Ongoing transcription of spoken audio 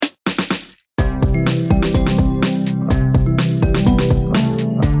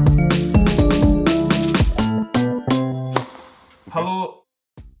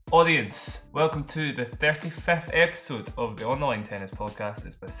audience, welcome to the 35th episode of the On The Line Tennis Podcast.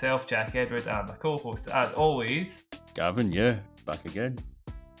 It's myself, Jack Edward, and my co-host, as always, Gavin, back again.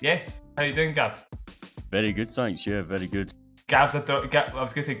 Yes, how you doing, Gav? Very good, thanks, very good. Gav's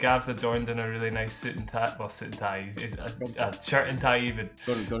adorned in a really nice suit and tie. Well, suit and tie, a shirt and tie even.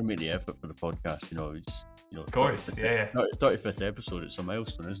 Got to make the effort for the podcast, Of course, 35th episode, it's a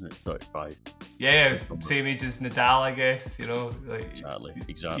milestone, isn't it? 35. Yeah, it was same age as Nadal, I guess, Exactly.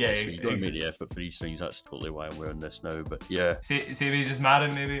 Yeah, so you've got to make the effort for these things, that's totally why I'm wearing this now, but yeah. Same age as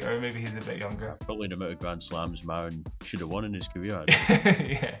Marin, maybe, or maybe he's a bit younger. Probably the amount of Grand Slams Marin should have won in his career.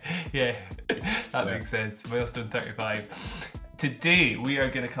 That makes sense. Milestone 35. Today we are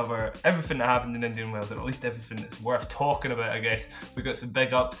going to cover everything that happened in Indian Wells, or at least everything that's worth talking about, I guess. We got some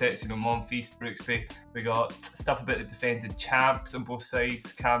big upsets, Monfils, Brooksby. We got stuff about the defending champs on both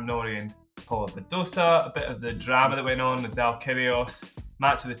sides, Cam Norrie and Paula Badosa. A bit of the drama that went on, Nadal Kyrgios.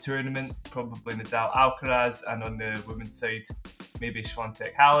 Match of the tournament, probably Nadal Alcaraz, and on the women's side, maybe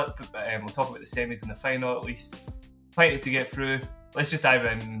Swiatek Halep. But we'll talk about the semis and the final at least. Plenty to get through. Let's just dive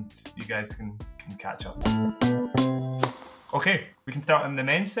in and you guys can catch up. Okay, we can start on the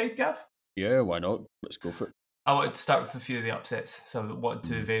men's side, Gav? Yeah, why not? Let's go for it. I wanted to start with a few of the upsets, so I wanted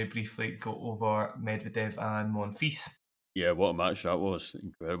to very briefly go over Medvedev and Monfils. Yeah, what a match that was.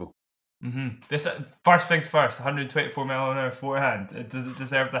 Incredible. This first things first, 124 mile an hour forehand. Does it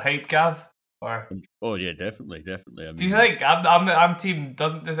deserve the hype, Gav? Or oh yeah, definitely. I mean, do you think I'm team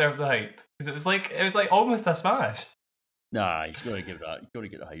doesn't deserve the hype? Because it was like almost a smash. Nah, you got to give that. You got to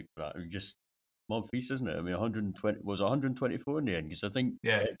get the hype for that. Just Monfils, isn't it? I mean, 120 was 124 in the end, because I think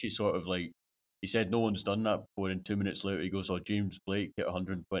actually sort of like he said no one's done that before, and 2 minutes later he goes, "Oh, James Blake hit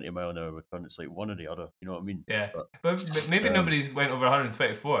 120 mile an hour return." It's like one or the other, you know what I mean? Yeah, but maybe nobody's went over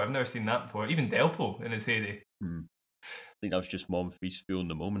 124. I've never seen that before. Even Delpo in his heyday. I think that was just Monfils feeling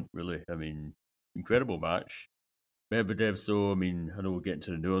the moment, really. I mean, incredible match. Medvedev, though, I mean, I know we'll get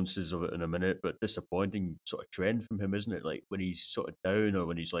into the nuances of it in a minute, but disappointing sort of trend from him, isn't it? Like when he's sort of down or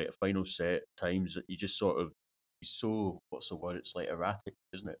when he's like a final set, times that he just sort of, he's so, what's the word? It's like erratic,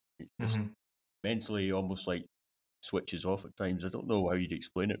 isn't it? It's just mentally almost like switches off at times. I don't know how you'd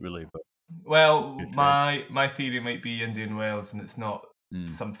explain it really, but. Well, my theory might be Indian Wells, and it's not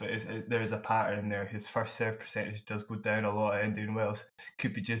something. There is a pattern in there. His first serve percentage does go down a lot at Indian Wells.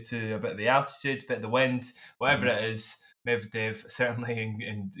 Could be due to a bit of the altitude, a bit of the wind, whatever it is. Medvedev certainly,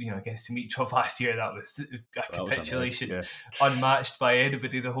 and against Dimitrov last year, that was a capitulation unmatched by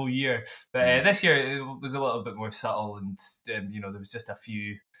anybody the whole year. But this year it was a little bit more subtle, and there was just a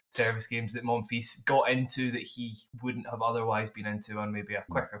few service games that Monfils got into that he wouldn't have otherwise been into on maybe a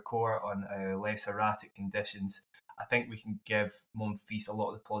quicker court, on less erratic conditions. I think we can give Monfils a lot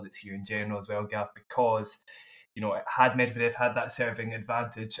of the plaudits here in general as well, Gav, because had Medvedev had that serving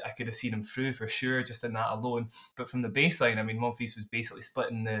advantage, I could have seen him through for sure, just in that alone. But from the baseline, I mean, Monfils was basically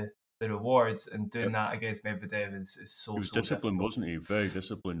splitting the rewards, and doing that against Medvedev is so. He was disciplined, wasn't he? Very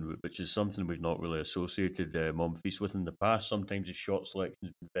disciplined, which is something we've not really associated Monfils with in the past. Sometimes his shot selection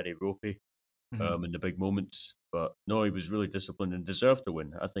has been very ropey in the big moments, but no, he was really disciplined and deserved to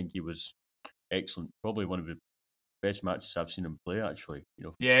win. I think he was excellent. Probably one of the best matches I've seen him play, actually.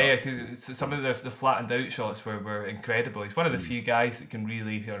 Because some of the flattened out shots were incredible. He's one of the few guys that can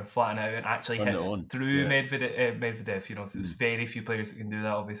really flatten out and actually hit through Medvedev. There's very few players that can do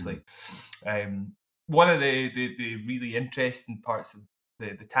that, obviously. One of the really interesting parts of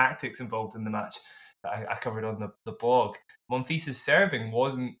the tactics involved in the match that I covered on the blog, Monfils' serving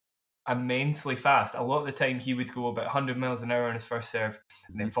wasn't immensely fast. A lot of the time he would go about 100 miles an hour on his first serve,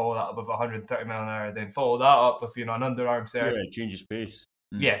 and then follow that up with 130 miles an hour, then follow that up with an underarm serve. Yeah, change his pace.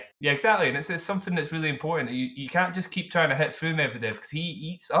 Yeah, exactly. And it's something that's really important. You can't just keep trying to hit through Medvedev, because he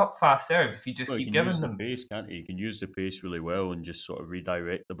eats up fast serves if you just keep giving them. He can use the pace, can't he? He can use the pace really well and just sort of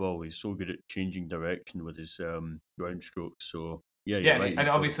redirect the ball. He's so good at changing direction with his ground strokes. So right. And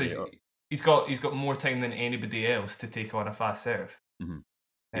obviously he's got more time than anybody else to take on a fast serve.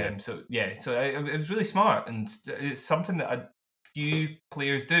 So it was really smart, and it's something that a few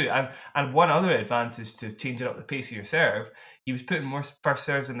players do. And one other advantage to changing up the pace of your serve, he was putting more first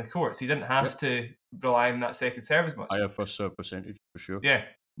serves in the court, so he didn't have to rely on that second serve as much. Higher first serve percentage, for sure. Yeah.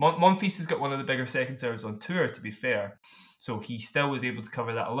 Monfils has got one of the bigger second serves on tour, to be fair, so he still was able to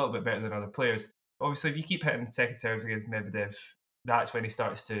cover that a little bit better than other players. Obviously, if you keep hitting second serves against Medvedev, that's when he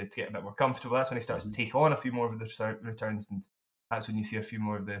starts to get a bit more comfortable. That's when he starts to take on a few more of the returns, and that's when you see a few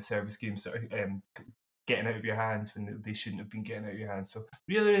more of the service games sort of getting out of your hands when they shouldn't have been getting out of your hands. So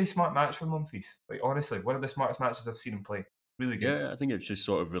really, really smart match for Monfils. Like, honestly, one of the smartest matches I've seen him play. Really good. Yeah, I think it just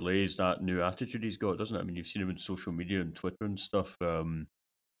sort of relays that new attitude he's got, doesn't it? I mean, you've seen him on social media and Twitter and stuff.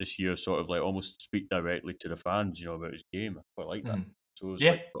 this year sort of like almost speak directly to the fans, about his game. I quite like that. So it's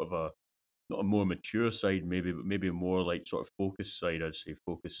Yeah. like sort of not a more mature side maybe, but maybe a more like sort of focused side, I'd say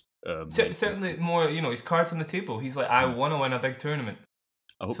focused. Certainly more, his cards on the table. He's like, I want to win a big tournament.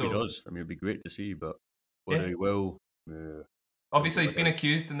 I hope he So does. I mean, it'd be great to see, but whether yeah. he will, Obviously, he's been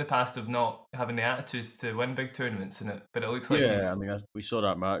accused in the past of not having the attitudes to win big tournaments in it, but it looks like he's. I mean, we saw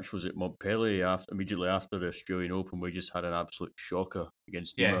that match. Was it Montpellier immediately after the Australian Open? We just had an absolute shocker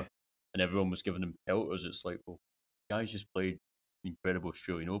against Nima, and everyone was giving him pelters. It's like, well, the guy's just played an incredible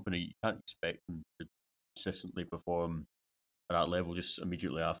Australian Open. You can't expect him to consistently perform at that level just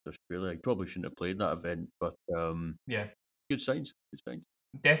immediately after Australia. He probably shouldn't have played that event, but good signs. Good signs.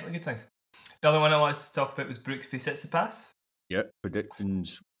 Definitely good signs. The other one I wanted to talk about was Brooksby Tsitsipas. Yeah,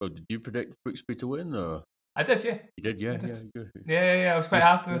 predictions. Oh, did you predict Brooksby to win? Or? I did, yeah. You did, yeah, Yeah. I was quite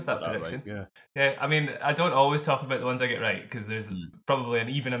happy with that prediction. Right, yeah. I mean, I don't always talk about the ones I get right because there's probably an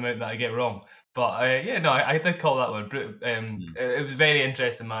even amount that I get wrong. But I did call that one. It was a very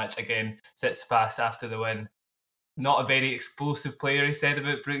interesting match. Again, Tsitsipas after the win. Not a very explosive player, he said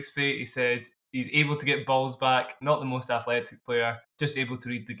about Brooksby. He said he's able to get balls back, not the most athletic player, just able to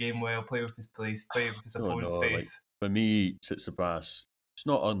read the game well, play with his pace, play with his opponent's pace. Like, for me, Tsitsipas, it's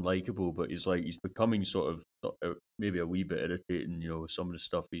not unlikable, but he's becoming sort of maybe a wee bit irritating, with some of the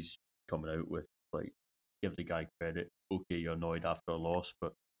stuff he's coming out with. Like, give the guy credit. Okay, you're annoyed after a loss,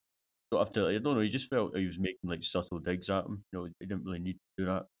 but I don't know, he just felt he was making like subtle digs at him. He didn't really need to do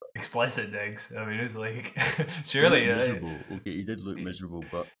that. Explicit digs. I mean, it's like, surely. Miserable. Okay, he did look miserable,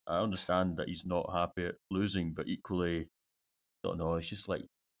 but I understand that he's not happy at losing, but equally, I don't know, it's just like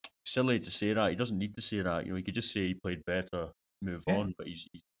silly to say that. He doesn't need to say that. He could just say he played better, move on, but he's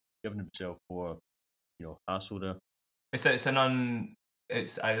giving himself more, hassle there. I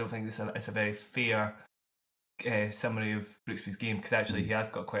don't think it's a very fair summary of Brooksby's game because actually he has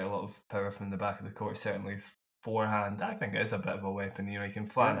got quite a lot of power from the back of the court. Certainly his forehand, I think, is a bit of a weapon. He can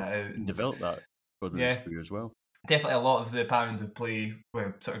flatten it out and develop that for the career as well. Definitely, a lot of the patterns of play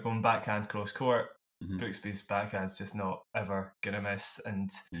were sort of going backhand cross court. Brooksby's backhand's just not ever gonna miss,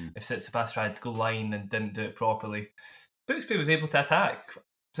 and if Tsitsipas tried to go line and didn't do it properly, Brooksby was able to attack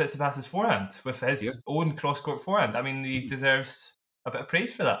Tsitsipas's forehand with his own cross court forehand. I mean, he deserves a bit of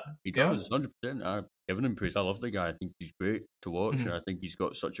praise for that. He does, 100%. I've given him praise. I love the guy. I think he's great to watch, and I think he's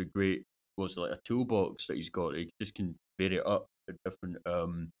got such a great, a toolbox that he's got. He just can vary it up at different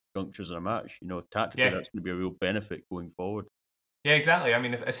junctures in a match. Tactically, that's going to be a real benefit going forward. Yeah, exactly. I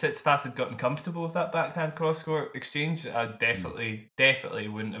mean, if Tsitsipas had gotten comfortable with that backhand cross-court exchange, I definitely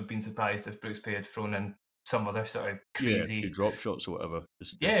wouldn't have been surprised if Brooksby had thrown in some other sort of crazy drop shots or whatever.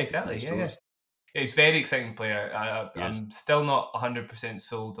 Exactly. Yeah. He's a very exciting player. I'm still not 100%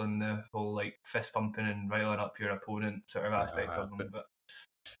 sold on the whole like fist pumping and riling up your opponent sort of aspect of him, but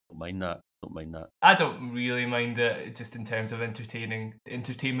don't mind that. I don't really mind it, just in terms of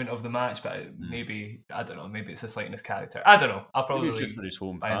entertainment of the match. But maybe I don't know. Maybe it's a slight in his character. I don't know. I'll probably maybe it's just for his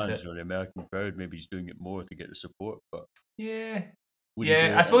home fans or the American crowd. Maybe he's doing it more to get the support. But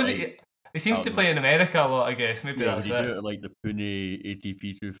I suppose he seems to play in America a lot. I guess maybe that's it. Would you do it like the Pune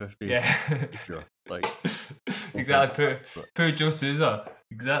ATP 250? Yeah, sure. Like exactly. Poor Joe Souza.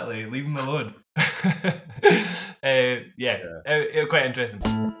 Exactly. Leave him alone. Quite interesting.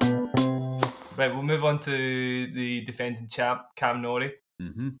 Right, we'll move on to the defending champ, Cam Norrie.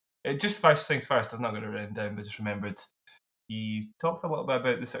 Just first things first, I'm not going to write it down, but just remembered he talked a little bit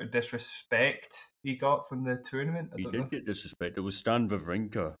about the sort of disrespect he got from the tournament. He did get disrespect. It was Stan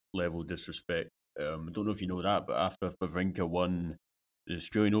Wawrinka level disrespect. I don't know if you know that, but after Wawrinka won the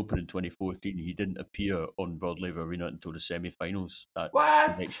Australian Open in 2014, he didn't appear on Broadleaf Arena until the semi-finals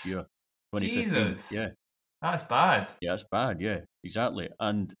next year, 2015. Jesus. Yeah. That's bad. Yeah, that's bad, yeah, exactly.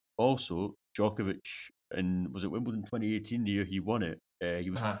 And also, Djokovic, was it Wimbledon 2018, the year he won it, he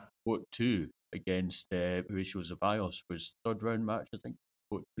was court 2 against Horacio Zeballos for his third round match, I think.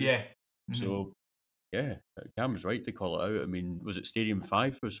 Court 2. Yeah. So, yeah, Cam's right to call it out. I mean, was it Stadium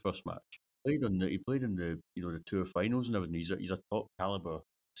 5 for his first match? He played in the the tour finals and everything. He's a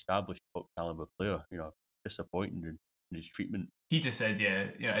established top caliber player. Disappointing in his treatment. He just said,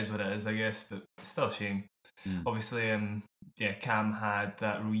 it is what it is, I guess, but still a shame. Obviously, Cam had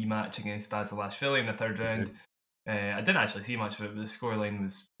that rematch against Basilashvili in the third round. I didn't actually see much of it, but the scoreline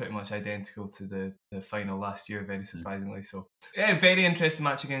was pretty much identical to the final last year, very surprisingly. So, very interesting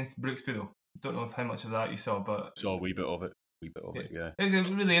match against Brooksby, though. Don't know how much of that you saw, but saw a wee bit of it. Yeah. It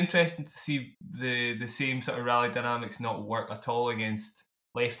was really interesting to see the same sort of rally dynamics not work at all against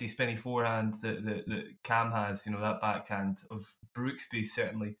lefty spinny forehand that Cam has. That backhand of Brooksby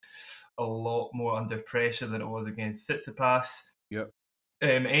certainly a lot more under pressure than it was against Tsitsipas. Yep.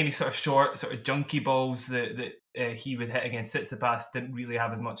 any sort of short, sort of junky balls that he would hit against Tsitsipas didn't really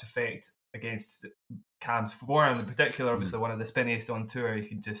have as much effect against Cam's forehand in particular. Obviously, one of the spinniest on tour. He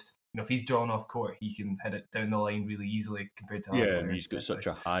can just, if he's drawn off court, he can hit it down the line really easily compared to other players. He's got such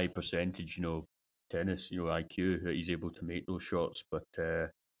a high percentage, tennis, IQ that he's able to make those shots. But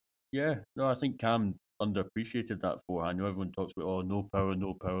I think Cam underappreciated that forehand. Everyone talks about no power,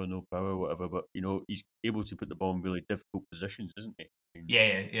 no power, no power, whatever. But he's able to put the ball in really difficult positions, isn't he?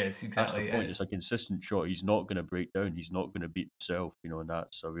 It's exactly. That's the point. It's a consistent shot. He's not going to break down. He's not going to beat himself. And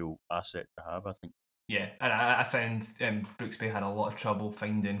that's a real asset to have, I think. Yeah, and I found Brooksby had a lot of trouble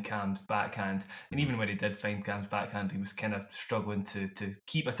finding Cam's backhand, and even when he did find Cam's backhand, he was kind of struggling to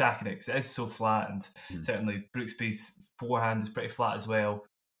keep attacking it because it is so flat, and certainly Brooksby's forehand is pretty flat as well.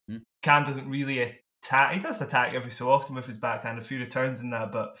 Cam doesn't really attack. He does attack every so often with his backhand, a few returns in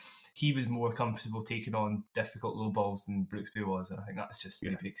that, but he was more comfortable taking on difficult low balls than Brooksby was, and I think that's just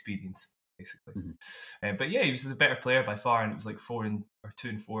maybe experience. Basically, but he was the better player by far, and it was like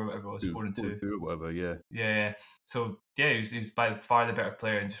 2-4, whatever it was, 4-2, whatever. Yeah. So he was by far the better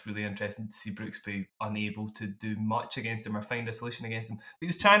player, and just really interesting to see Brooksby unable to do much against him or find a solution against him. He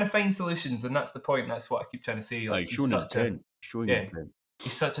was trying to find solutions, and that's the point. That's what I keep trying to say. Like, he's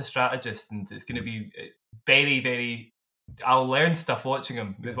such a strategist, and it's going to be very, very. I'll learn stuff watching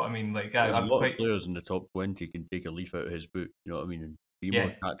him. Is what I mean. Like, a lot of players in the top 20 can take a leaf out of his book. You know what I mean? And be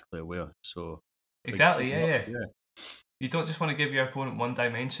more tactically aware. So exactly, You don't just want to give your opponent one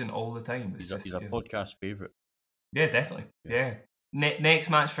dimension all the time. He's a podcast favourite. Yeah, definitely. Yeah.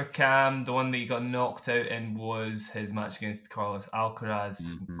 Next match for Cam, the one that he got knocked out in, was his match against Carlos Alcaraz.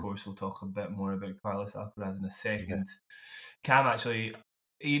 Of course, we'll talk a bit more about Carlos Alcaraz in a second. Cam actually,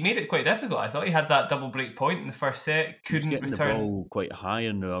 he made it quite difficult. I thought he had that double break point in the first set. Couldn't return. The ball quite high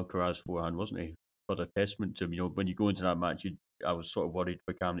in the Alcaraz forehand, wasn't he? But a testament to him. When you go into that match, I was sort of worried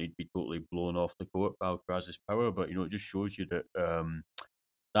for Cam that he'd be totally blown off the court by Alcaraz's power, but it just shows you that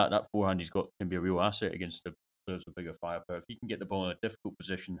that forehand he's got can be a real asset against the players with bigger firepower. If he can get the ball in a difficult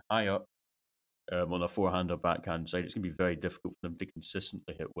position, high up on a forehand or backhand side, it's going to be very difficult for them to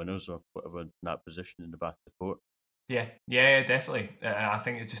consistently hit winners or whatever in that position in the back of the court. Yeah, definitely. I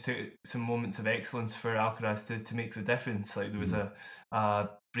think it just took some moments of excellence for Alcaraz to make the difference. Like, there was a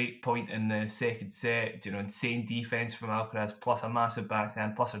break point in the second set, insane defense from Alcaraz, plus a massive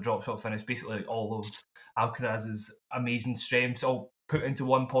backhand, plus a drop shot finish. Basically, like, all of Alcaraz's amazing strengths all put into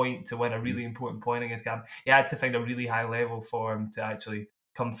one point to win a really important point against Cam. He had to find a really high level for him to actually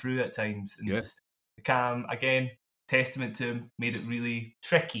come through at times. And Cam, again, testament to him, made it really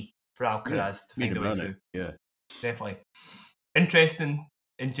tricky for Alcaraz to find a way through. Yeah. Definitely. Interesting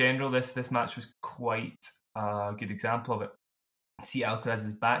in general. This match was quite a good example of it. See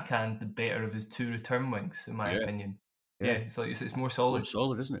Alcaraz's backhand the better of his two return wings, in my opinion. It's it's more solid. More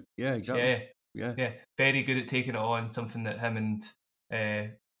solid, isn't it? Yeah, exactly. Yeah. Very good at taking it on, something that him and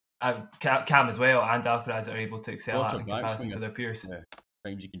Cam as well and Alcaraz are able to excel at in comparison to their peers. Yeah.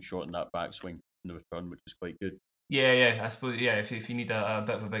 Times you can shorten that backswing in the return, which is quite good. Yeah. I suppose, if you need a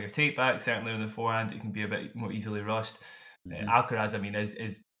bit of a bigger take back, certainly on the forehand, it can be a bit more easily rushed. Alcaraz,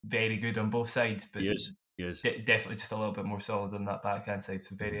 is very good on both sides, but he is. Definitely just a little bit more solid on that backhand side.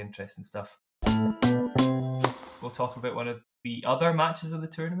 So very interesting stuff. We'll talk about one of the other matches of the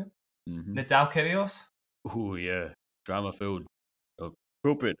tournament. Nadal Kyrgios. Oh yeah, drama filled.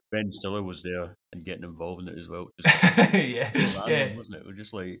 Appropriate. Ben Stiller was there and getting involved in it as well. Wasn't it? We're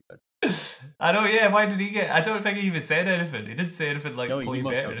just like, I know. Yeah, why did he get? I don't think he even said anything. He didn't say anything like. No, he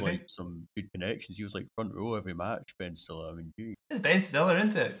must have some good connections. He was like front row every match. Ben Stiller. I mean, it's Ben Stiller,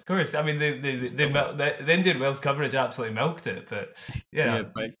 isn't it? Of course. I mean, the Indian Wells coverage absolutely milked it, but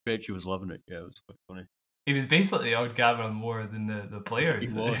bet she was loving it. Yeah, it was quite funny. He was basically on camera more than the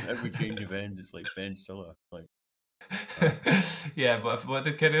players. He was. Every change of ends, it's like Ben Stiller. Like. But what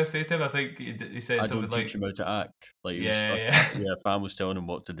did Kyrgios say to him? I think he said I something don't teach him how to act. Like, a fan was telling him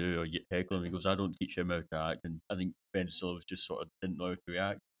what to do or heckling him. He goes, I don't teach him how to act. And I think Ben Stiller was just sort of didn't know how to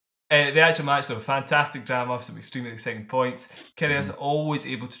react. The actual match, though, fantastic drama, some extremely exciting points. Kyrgios always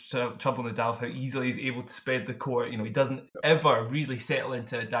able to trouble Nadal, how easily he's able to spread the court. He doesn't ever really settle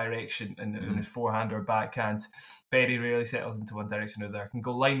into a direction in his forehand or backhand. Very rarely settles into one direction or the other. Can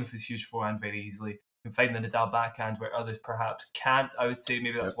go line with his huge forehand very easily. Can find the Nadal backhand where others perhaps can't. I would say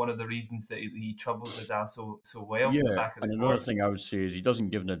maybe that's one of the reasons that he troubles Nadal so well from the back of the court. And another thing I would say is he doesn't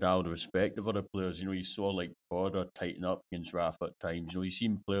give Nadal the respect of other players. You saw like Border tighten up against Rafa at times. You've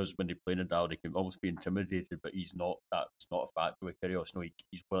seen players when they play Nadal, they can almost be intimidated, but he's not. That's not a factor with Kyrgios.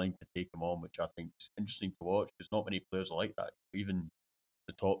 He's willing to take him on, which I think is interesting to watch because not many players are like that. Even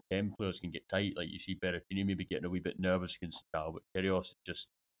the top 10 players can get tight. Like you see Berrettini maybe getting a wee bit nervous against Nadal, but Kyrgios is just,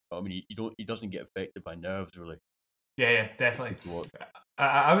 I mean, he doesn't get affected by nerves really. Yeah, definitely.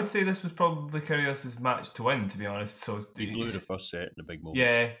 I would say this was probably Kyrgios' match to win, to be honest. So he blew the first set in the big moment.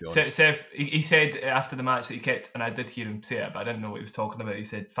 Yeah, Seth, he said after the match that he kept, and I did hear him say it, but I didn't know what he was talking about. He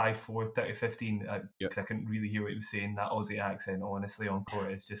said 5-4, 30-15, because I couldn't really hear what he was saying. That Aussie accent, honestly, on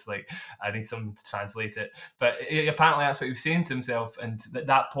court is just like, I need someone to translate it. But apparently that's what he was saying to himself, and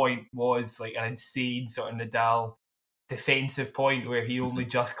that point was like an insane sort of Nadal defensive point where he only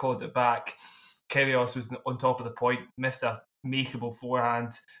just clawed it back. Kyrgios was on top of the point, missed a makeable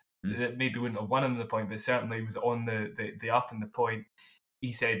forehand that maybe wouldn't have won him the point, but certainly was on the up in the point.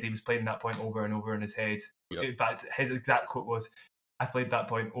 He said he was playing that point over and over in his head. Yep. In fact, his exact quote was, "I played that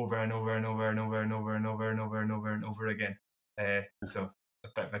point over and over and over and over and over and over and over and over and over again." So a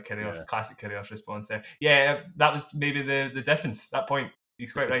bit of a Kyrgios, classic Kyrgios response there. Yeah, that was maybe the difference. That point,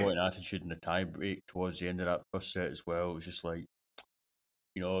 he's quite right. Point attitude in the tie break towards the end of that first set as well. It was just like,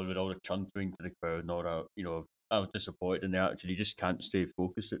 with all the chanting to the crowd and all that, I was disappointed in the attitude. He just can't stay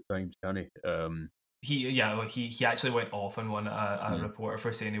focused at times, can he? He actually went off on one a reporter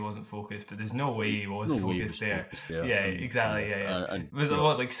for saying he wasn't focused, but there's no way he was focused there. Yeah, exactly. Yeah. It was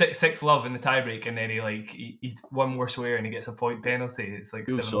like 6 love in the tiebreak, and then he one more swear and he gets a point penalty. It's like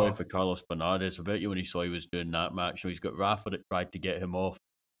 7 sorry love. for Carlos Bernardes. I bet you when he saw he was doing that match, he's got Rafa that tried to get him off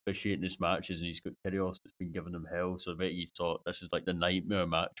officiating his matches, and he's got Kyrgios that's been giving him hell. So I bet he thought this is like the nightmare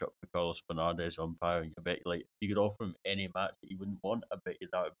matchup for Carlos Bernardes umpiring. I bet if you could offer him any match that he wouldn't want, I bet you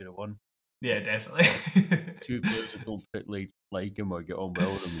that would be the one. Yeah, definitely. Two players that don't particularly like him or get on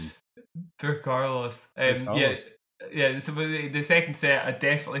well with him. Poor Carlos. Yeah. So the second set, I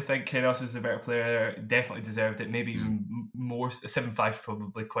definitely think Kyrgios was the better player. Definitely deserved it. Maybe even more. 7-5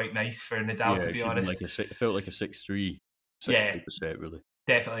 probably quite nice for Nadal, to be honest. It felt like a 6-3 type of set, really.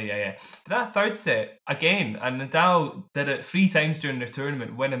 Definitely, yeah. But that third set, again, and Nadal did it 3 times during the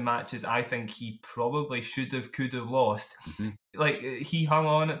tournament, winning matches I think he probably could have lost. Like, he hung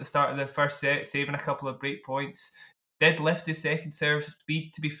on at the start of the first set, saving a couple of break points, did lift his second serve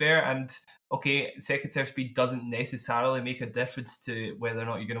speed, to be fair, and okay, second serve speed doesn't necessarily make a difference to whether or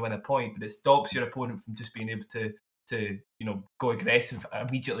not you're going to win a point, but it stops your opponent from just being able to go aggressive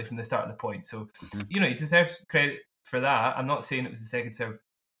immediately from the start of the point. So, he deserves credit for that. I'm not saying it was the second serve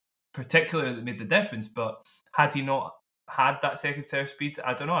particularly that made the difference, but had he not had that second serve speed,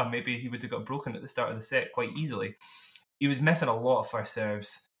 I don't know, maybe he would have got broken at the start of the set quite easily. He was missing a lot of first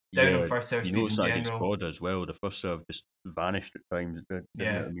serves, down on first serve speed in general. Squad as well. The first serve just vanished at times. I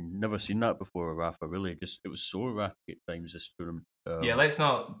mean, never seen that before, Rafa. Really, it was so erratic at times this tournament. Let's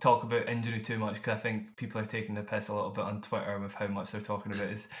not talk about injury too much, because I think people are taking the piss a little bit on Twitter with how much they're talking about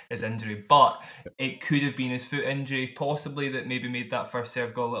his injury. But it could have been his foot injury, possibly, that maybe made that first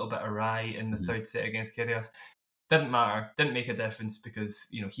serve go a little bit awry in the third set against Kyrgios. Didn't matter, didn't make a difference, because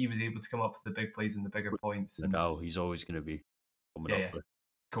he was able to come up with the big plays and the bigger points. Nadal, he's always going to be coming up with,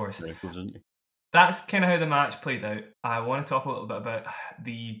 of course. Records, isn't he? That's kind of how the match played out. I want to talk a little bit about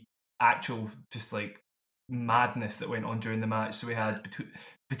the actual just like madness that went on during the match. So we had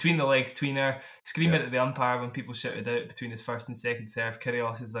between the legs tweener, screaming at the umpire when people shouted out between his first and second serve.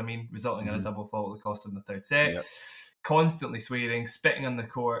 Kyrgios's, resulting in a double fault that cost him the third set. Constantly swearing, spitting on the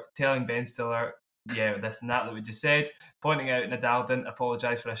court, telling Ben Stiller, this and that we just said, pointing out Nadal didn't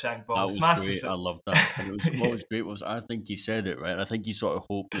apologise for a shank ball. That was great. I loved that. And what was great was, I think he said it right. I think he sort of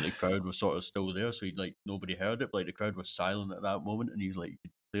hoped that the crowd was sort of still there, so nobody heard it. But the crowd was silent at that moment, and he was like,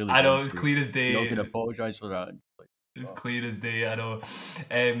 clearly. I know, it was clear as day. You're not going to apologise for that. It was clear as day. I know.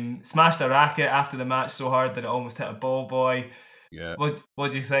 Smashed a racket after the match so hard that it almost hit a ball boy. Yeah.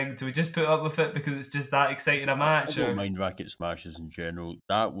 What do you think? Do we just put up with it because it's just that exciting a match? I don't mind racket smashes in general.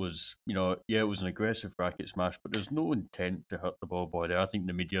 That was, it was an aggressive racket smash, but there's no intent to hurt the ball boy there. I think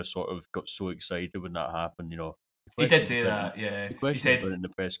the media sort of got so excited when that happened. He did say that, yeah. The question he said in the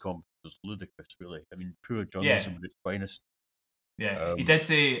press conference was ludicrous, really. I mean, pure journalism at its finest. Yeah, he did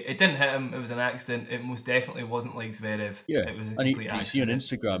say it didn't hit him. It was an accident. It most definitely wasn't like Zverev. Yeah, it was a complete accident. You see on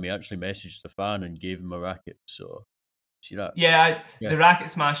Instagram, he actually messaged the fan and gave him a racket. So, see that? Yeah, the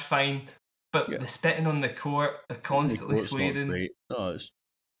racket smash, fine, but the spitting on the court, the constantly swearing. Not great. No, it's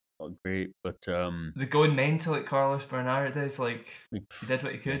not great. But the going mental at Carlos Bernardes, he did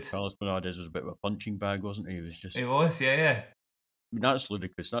what he could. Carlos Bernardes was a bit of a punching bag, wasn't he? He was, yeah. I mean, that's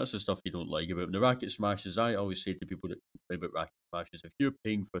ludicrous. That's the stuff you don't like about the racket smashes. I always say to people that play about racket smashes, if you're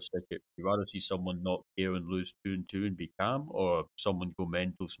paying for a ticket, you'd rather see someone not care and lose 2-2 and be calm, or someone go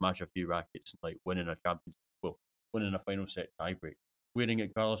mental, smash a few rackets, and winning a final set tiebreak. Winning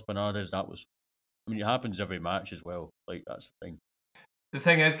at Carlos Bernardes, it happens every match as well. That's the thing. The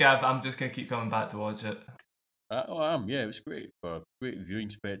thing is, Gav, I'm just going to keep coming back to watch it. I am, yeah, it was great for a great viewing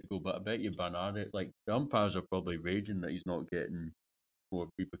spectacle, but I bet you Bernard, like, the umpires are probably raging that he's not getting more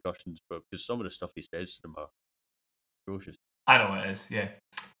repercussions because some of the stuff he says to them are atrocious. I know it is, yeah.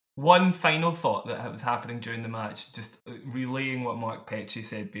 One final thought that was happening during the match, just relaying what Mark Petrie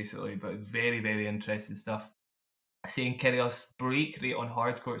said basically, but very, very interesting stuff. Saying Kyrgios' break rate on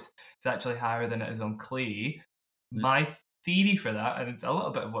hard courts is actually higher than it is on clay. My theory for that, and it's a little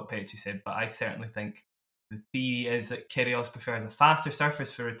bit of what Petrie said, but I certainly think the theory is that Kyrgios prefers a faster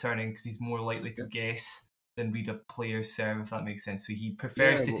surface for returning because he's more likely to guess than read a player's serve, if that makes sense. So he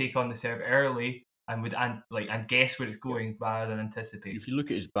prefers to take on the serve early and would and guess where it's going rather than anticipate. If you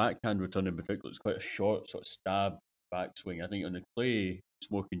look at his backhand return in particular, it's quite a short sort of stab backswing. I think on the clay, it's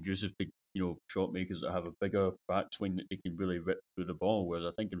more conducive to shot makers that have a bigger backswing that they can really rip through the ball. Whereas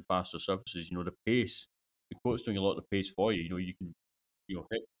I think in faster surfaces, the pace, the court's doing a lot of the pace for you. You can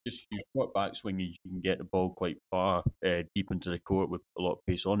hit just your short backswing, and you can get the ball quite far deep into the court with a lot of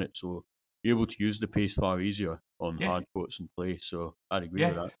pace on it. So you're able to use the pace far easier on hard courts and play. So I'd agree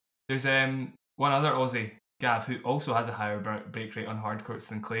with that. There's one other Aussie, Gav, who also has a higher break rate on hard courts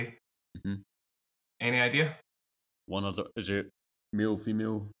than clay. Mm-hmm. Any idea? One other, is it male,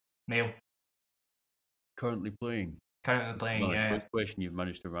 female? Male. Currently playing. Yeah. First question you've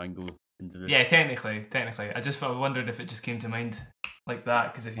managed to wrangle into this. Yeah, technically. I wondered if it just came to mind like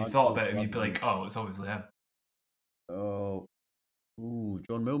that, because if you thought about it, you'd be like, oh, it's obviously him. Oh,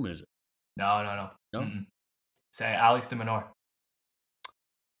 John Millman, is it? No. It's Alex de Minaur.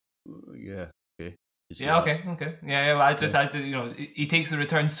 Yeah. Okay. Yeah. Okay. Yeah. Well, I did. He takes the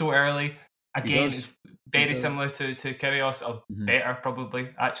return so early. Again, it's very similar to Kyrgios, or better probably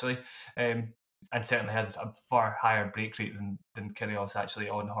actually, and certainly has a far higher break rate than Kyrgios actually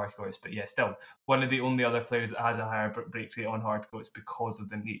on hard courts. But yeah, still one of the only other players that has a higher break rate on hard courts because of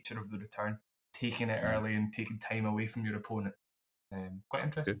the nature of the return, taking it early and taking time away from your opponent. Quite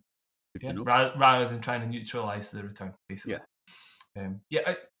interesting. Yeah, rather than trying to neutralise the return, basically.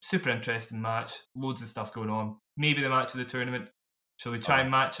 Super interesting match. Loads of stuff going on. Maybe the match of the tournament. Shall we try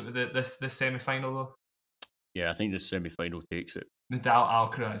and match it with this semi-final though? Yeah, I think this semi-final takes it. Nadal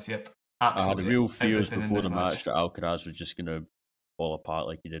Alcaraz, yep. Absolutely. I had real fears before the match that Alcaraz was just going to fall apart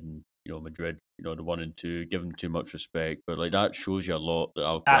like he did in Madrid. The 1 and 2, give him too much respect, but like that shows you a lot that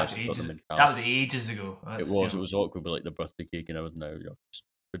Alcaraz. That was ages ago. It was awkward, but like the birthday cake and everything now.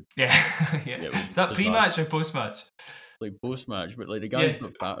 Yeah. Is that pre-match or post-match? Like post-match, but like the guy's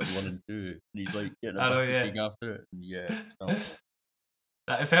got battered 1 and 2, and he's like getting a birthday cake after it.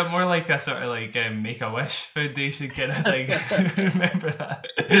 And it felt more like a sort of like Make-A-Wish Foundation kind of thing. Remember that?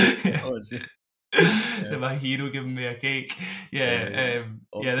 My hero giving me a cake. This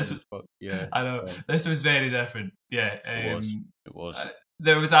was. I know this was very different. Yeah, it was.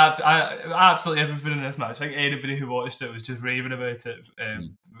 There was absolutely everything in this match. I think anybody who watched it was just raving about it.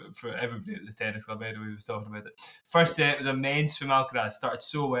 For everybody at the tennis club, anyway, was talking about it. First set was immense from Alcaraz. Started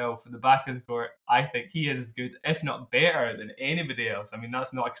so well from the back of the court. I think he is as good, if not better, than anybody else. I mean,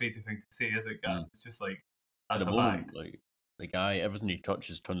 that's not a crazy thing to say, is it, guys? It's just like that's a fact. Like the guy, everything he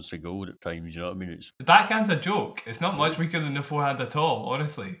touches turns to gold at times. You know what I mean? The backhand's a joke. It's not much weaker than the forehand at all.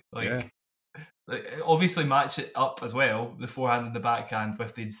 Honestly, obviously match it up as well, the forehand and the backhand,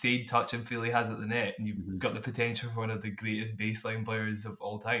 with the insane touch and feel he has at the net, and you've got the potential for one of the greatest baseline players of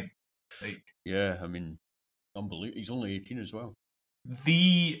all time. I mean, unbelievable. He's only 18 as well.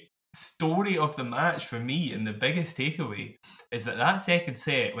 The story of the match for me, and the biggest takeaway, is that second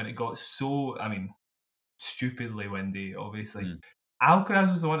set, when it got so, stupidly windy, obviously, Alcaraz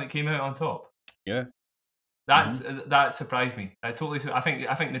was the one that came out on top. Yeah. That surprised me. I think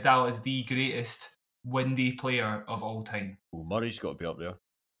Nadal is the greatest windy player of all time. Well, Murray's got to be up there.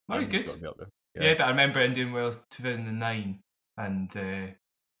 Murray's good. Got to be up there. Yeah, but I remember Indian Wells 2009, and it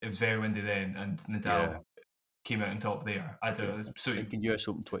was very windy then, and Nadal came out on top there. I don't know. It was thinking US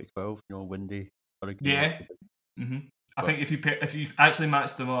Open 2012, windy. Yeah. I think if you actually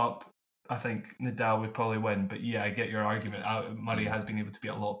matched them up, I think Nadal would probably win. But yeah, I get your argument. Murray has been able to beat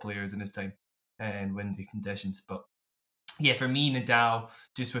a lot of players in his time in windy conditions, but yeah, for me, Nadal,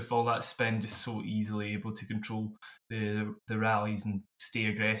 just with all that spin, just so easily able to control the rallies and stay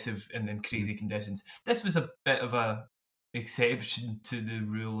aggressive in crazy conditions. This was a bit of a exception to the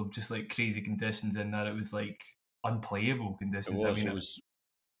rule of just like crazy conditions, in that it was like unplayable conditions.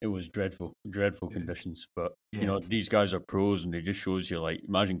 It was dreadful conditions, but these guys are pros, and it just shows you, like,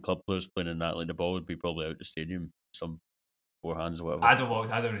 imagine club players playing in that, like the ball would be probably out the stadium some forehands or whatever.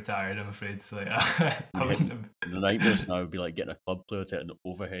 I don't retire. I'm afraid. So I wouldn't. The nightmares now would be like getting a club player to hit an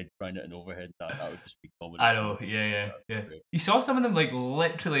overhead, trying to hit an overhead. That would just be comedy. I know. Yeah. You saw some of them like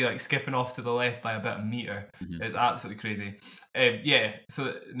literally like skipping off to the left by about a meter. Mm-hmm. It's absolutely crazy.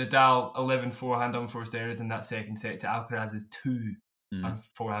 So Nadal 11 forehand unforced errors in that second set to Alcaraz's 2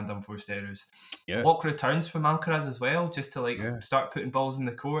 forehand unforced errors. Yeah. Block returns from Alcaraz as well, just to start putting balls in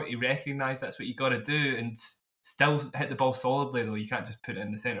the court. He recognised that's what you got to do, and still hit the ball solidly though. You can't just put it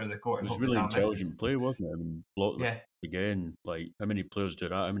in the centre of the court. It was really intelligent play, wasn't it? I mean, block again. Like, how many players do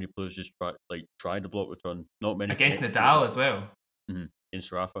that? How many players just try the block return? Not many. Against Nadal as well. Mm-hmm.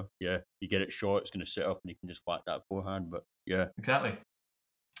 Against Rafa, yeah. You get it short, it's going to sit up, and you can just whack that forehand. But yeah, exactly.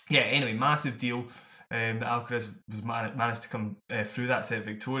 Yeah. Anyway, massive deal. That Alcaraz was managed to come through that set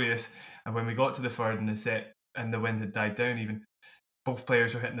victorious, and when we got to the third in the set and the wind had died down, even both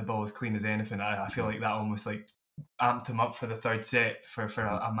players were hitting the ball as clean as anything. I feel like that almost like amped him up for the third set for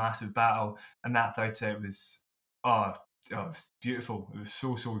a massive battle, and that third set was it was beautiful. It was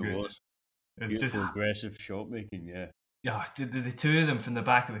so good. It was just aggressive shot making. Yeah, the two of them from the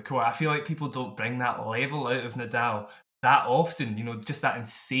back of the court. I feel like people don't bring that level out of Nadal that often. You know, just that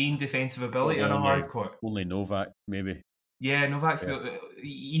insane defensive ability on a hard court. Only Novak, maybe. Yeah, Novak's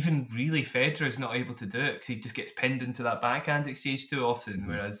even really Federer's not able to do it because he just gets pinned into that backhand exchange too often.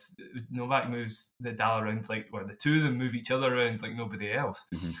 Whereas Novak moves Nadal around the two of them move each other around like nobody else.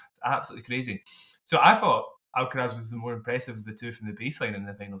 It's absolutely crazy. So I thought Alcaraz was the more impressive of the two from the baseline in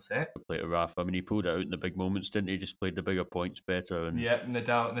the final set. Played to Rafa. I mean, he pulled it out in the big moments, didn't he? Just played the bigger points better. And yeah,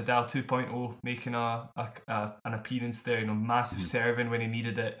 Nadal 2.0 making an appearance there. You know, massive serving when he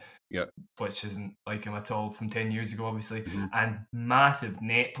needed it. Yeah, which isn't like him at all from 10 years ago, obviously, and massive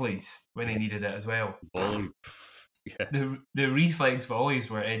net plays when he needed it as well. Volley. Yeah. The reflex volleys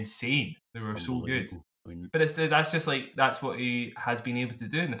were insane. They were so good. I mean, but that's what he has been able to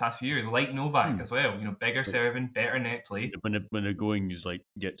do in the past few years, like Novak as well. You know, bigger serving, better net play. When the going is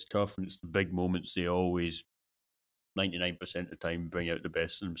gets tough and it's the big moments, they always 99% of the time bring out the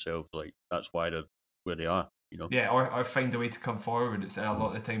best of themselves. Like, that's why they're where they are. You know? Yeah, or find a way to come forward. It's a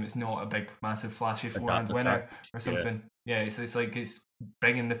lot of the time it's not a big, massive, flashy forehand winner or something. Yeah, it's like it's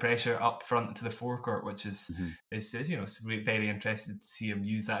bringing the pressure up front to the forecourt, which is it's very interested to see him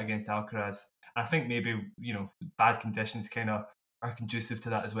use that against Alcaraz. I think maybe bad conditions kind of are conducive to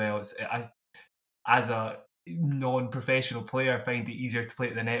that as well. As a non-professional player, I find it easier to play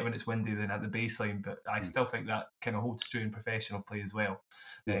at the net when it's windy than at the baseline, but I still think that kind of holds true in professional play as well.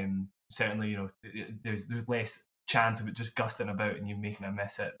 Certainly, there's less chance of it just gusting about and you making a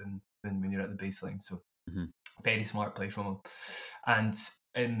miss it than when you're at the baseline. So very smart play from him. And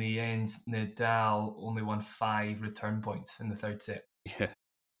in the end, Nadal only won 5 return points in the third set. Yeah.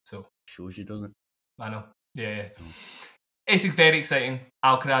 So shows you, doesn't it? I know. Yeah. It's very exciting.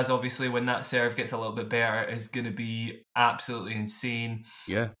 Alcaraz, obviously, when that serve gets a little bit better, is going to be absolutely insane.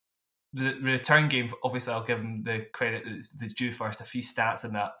 Yeah. The return game, obviously, I'll give him the credit that's due first. A few stats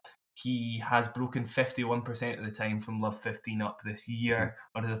in that. He has broken 51% of the time from love 15 up this year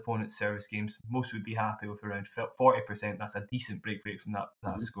on his opponent's service games. Most would be happy with around 40%. That's a decent break rate from that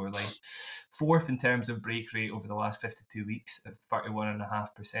scoreline. Fourth in terms of break rate over the last 52 weeks at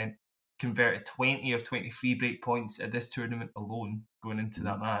 31.5%. Converted 20 of 23 break points at this tournament alone going into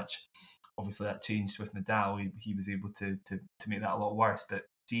that match. Obviously, that changed with Nadal. He was able to make that a lot worse, but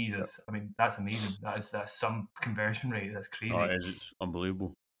Jesus, I mean, that's amazing. That's some conversion rate. That's crazy. Oh, it is. It's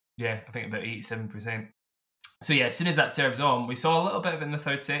unbelievable. Yeah, I think about 87%. So yeah, as soon as that serve's on, we saw a little bit of it in the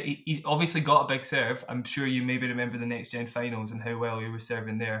third set. He obviously got a big serve. I'm sure you maybe remember the Next Gen finals and how well he was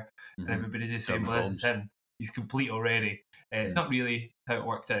serving there. And everybody just saying, well, this is him. He's complete already. It's not really how it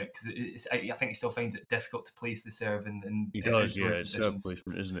worked out because I think he still finds it difficult to place the serve. He does, yeah. It's serve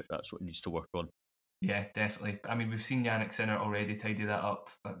placement, isn't it? That's what he needs to work on. Yeah, definitely. I mean, we've seen Jannik Sinner already tidy that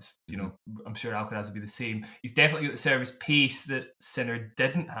up. That's, I'm sure Alcaraz will be the same. He's definitely got the service pace that Sinner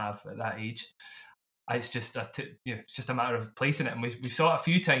didn't have at that age. It's just it's just a matter of placing it, and we saw it a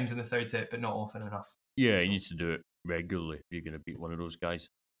few times in the third set, but not often enough. Yeah, he needs to do it regularly if you're going to beat one of those guys.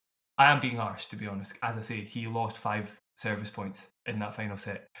 I am being harsh, to be honest. As I say, he lost 5 service points in that final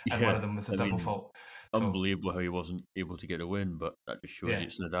set, and one of them was a double fault. Unbelievable how he wasn't able to get a win, but that just shows you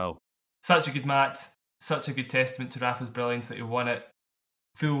it's Nadal. Such a good match, such a good testament to Rafa's brilliance that he won it.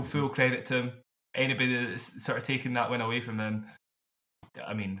 Full credit to him. Anybody that's sort of taking that win away from him,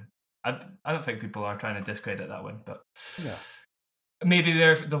 I mean, I don't think people are trying to discredit that win, but maybe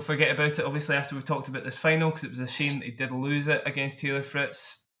they'll forget about it, obviously, after we've talked about this final, because it was a shame that he did lose it against Taylor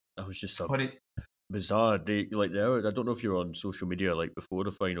Fritz. That was just bizarre. I don't know if you were on social media like before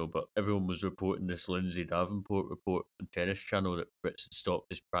the final, but everyone was reporting this Lindsay Davenport report on Tennis Channel that Fritz had stopped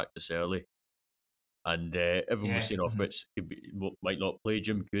his practice early. And everyone was Yeah. saying, "Oh, Fritz might not play."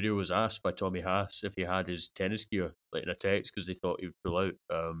 Jim Courier was asked by Tommy Haas if he had his tennis gear, like in a text, because they thought he would pull out.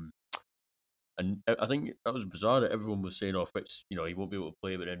 And I think that was bizarre that everyone was saying, "Oh, Fritz, he won't be able to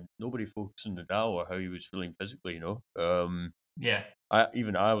play," but then nobody focused on Nadal or how he was feeling physically. Yeah.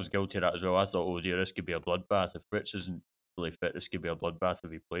 I was guilty of that as well. I thought, "Oh dear, this could be a bloodbath if Fritz isn't really fit. This could be a bloodbath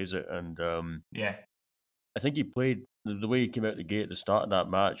if he plays it." And Yeah. I think he played the way he came out the gate at the start of that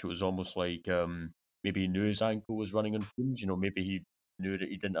match. It was almost like maybe he knew his ankle was running on fumes. Maybe he knew that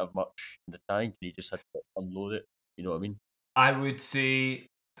he didn't have much in the tank and he just had to unload it. You know what I mean? I would say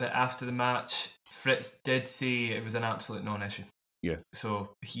that after the match, Fritz did say it was an absolute non-issue. Yeah.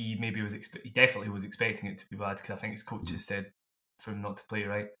 So he maybe he definitely was expecting it to be bad, because I think his coaches Mhm. said for him not to play,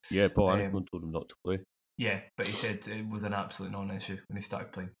 right? Yeah, Paul Anacone told him not to play. Yeah, but he said it was an absolute non-issue when he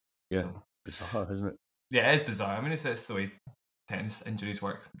started playing. Yeah, So bizarre, isn't it? yeah, it is bizarre. I mean, it's the way tennis injuries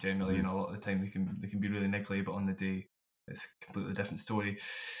work generally. Mhm. A lot of the time they can be really niggly, but on the day it's a completely different story.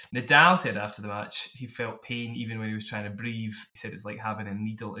 Nadal said after the match he felt pain even when he was trying to breathe. He said it's like having a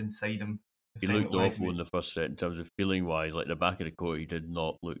needle inside him. He looked awful in the first set in terms of feeling wise. Like the back of the court, he did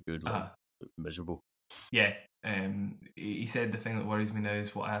not look good. Like looked miserable. Yeah. He said the thing that worries me now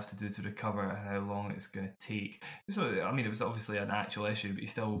is what I have to do to recover and how long it's going to take. So, I mean, it was obviously an actual issue, but he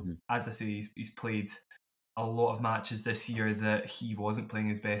still, as I say, he's played a lot of matches this year that he wasn't playing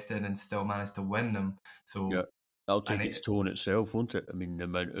his best in and still managed to win them. So, yeah, that'll take its toll on itself, won't it? I mean, the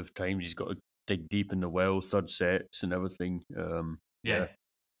amount of times he's got to dig deep in the well, third sets and everything. Yeah.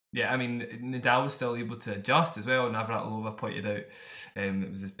 Yeah, I mean, Nadal was still able to adjust as well. Navratilova pointed out it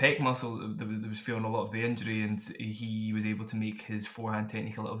was his pec muscle that was feeling a lot of the injury, and he was able to make his forehand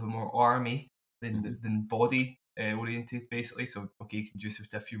technique a little bit more army than body oriented, basically. So, okay, conducive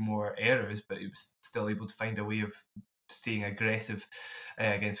to a few more errors, but he was still able to find a way of staying aggressive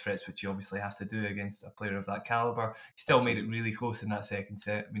against Fritz, which you obviously have to do against a player of that caliber. He still made it really close in that second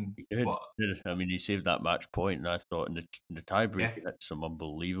set. I mean, he did. what? I mean, he saved that match point, and I thought in the tiebreak Yeah, he had some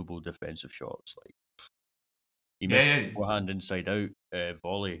unbelievable defensive shots. Like he yeah, missed yeah. a forehand inside out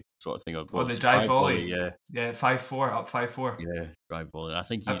volley sort of thing. Or Oh, what was the it? drive Drive volley, volley. yeah. Yeah, 5-4, up 5-4. Yeah, drive volley. I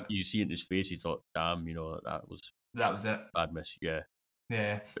think you see it in his face. He thought, "Damn, that was That was it. bad miss." Yeah,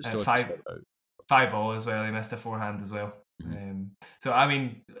 Yeah, but still had to five sort it out. 5-all as well. He missed a forehand as well. Mhm. So I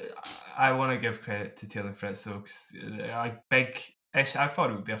mean, I want to give credit to Taylor Fritz though, because I thought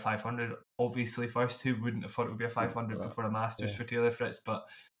it would be a 500. Obviously, first, who wouldn't have thought it would be a 500 before a Masters Yeah. for Taylor Fritz? But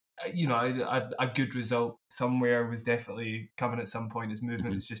a good result somewhere was definitely coming at some point. His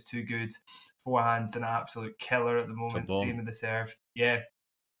movement was just too good. Forehand's an absolute killer at the moment. Same with the serve. Yeah,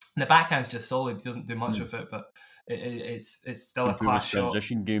 and the backhand's just solid. He doesn't do much with it, but it's still a Improve his class shot.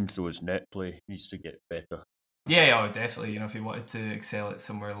 transition game, so his net play needs to get better. Yeah, oh, definitely. If he wanted to excel at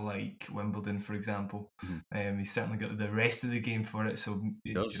somewhere like Wimbledon, for example, he's certainly got the rest of the game for it. So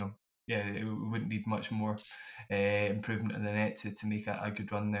He does. yeah, it wouldn't need much more improvement in the net to make a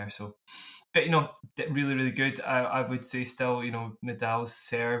good run there. So, but really, really good. I would say still, Nadal's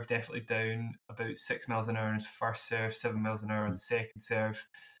serve definitely down about 6 miles an hour in his first serve, 7 miles an hour on second serve.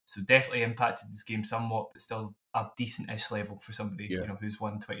 So definitely impacted his game somewhat, but still a decent-ish level for somebody Yeah, who's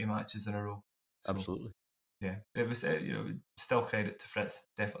won 20 matches in a row. So. absolutely. Yeah, it was, still credit to Fritz,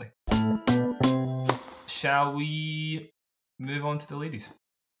 definitely. Shall we move on to the ladies?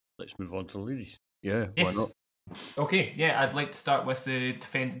 Let's move on to the ladies. Yeah, Yes. why not? Okay, yeah, I'd like to start with the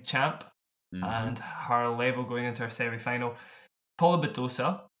defending champ and her level going into her semi-final. Paula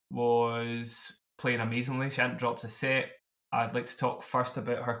Badosa was playing amazingly. She hadn't dropped a set. I'd like to talk first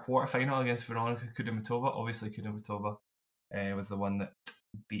about her quarterfinal against Veronika Kudermetova. Obviously, Kudermetova was the one that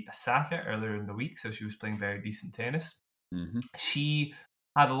beat Osaka earlier in the week, so she was playing very decent tennis. She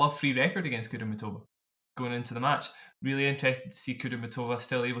had a love-free record against Kudermetova going into the match. Really interested to see Kudermetova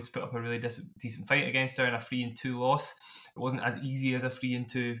still able to put up a really decent fight against her in a 3-2 loss. It wasn't as easy as a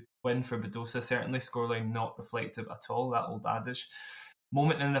 3-2 win for Badosa, certainly. Scoreline not reflective at all, that old adage.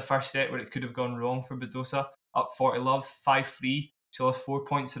 Moment in the first set where it could have gone wrong for Badosa. Up 40-love, 5-3. She lost 4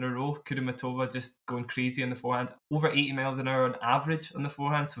 points in a row. Kudermetova just going crazy on the forehand. Over 80 miles an hour on average on the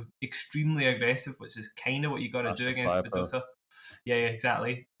forehand, so extremely aggressive, which is kind of what you got to do against Badosa. Yeah,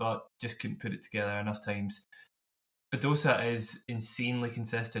 exactly. But just couldn't put it together enough times. Badosa is insanely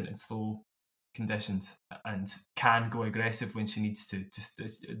consistent in slow conditions and can go aggressive when she needs to. Just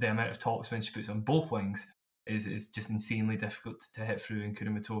the amount of topspin she puts on both wings is just insanely difficult to hit through. And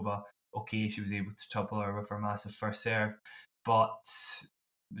Kudermetova, okay, she was able to trouble her with her massive first serve, but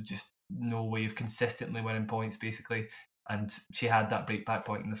just no way of consistently winning points, basically. And she had that break back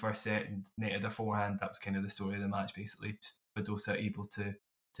point in the first set and netted her forehand. That was kind of the story of the match, basically. Just Badosa able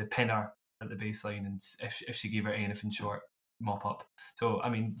to pin her at the baseline, and if she gave her anything short, mop up. So, I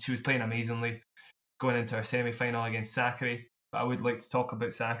mean, she was playing amazingly going into her semi-final against Sakkari. But I would like to talk about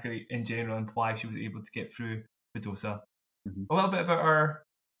Sakkari in general and why she was able to get through Badosa. A little bit about her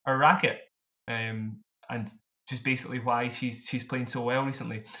racket, and just basically why she's playing so well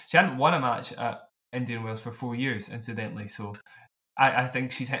recently. She hadn't won a match at Indian Wells for 4 years, incidentally. So I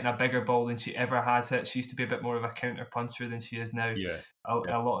think she's hitting a bigger ball than she ever has hit. She used to be a bit more of a counter puncher than she is now. Yeah,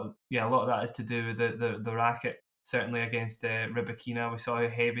 a lot of that is to do with the racket. Certainly against Rybakina, we saw how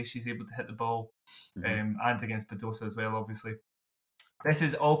heavy she's able to hit the ball, and against Badosa as well, obviously. This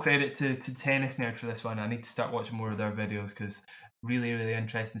is all credit to Tennis Nerd for this one. I need to start watching more of their videos because really, really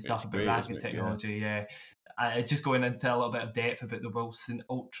interesting stuff about racket technology. Yeah. Just going into a little bit of depth about the Wilson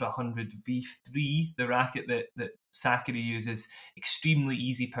Ultra 100 V3, the racket that Sakkari uses. Extremely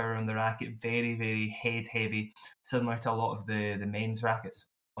easy power on the racket, very, very head heavy, similar to a lot of the men's rackets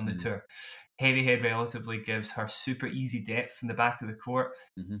on the tour. Heavy head relatively gives her super easy depth from the back of the court,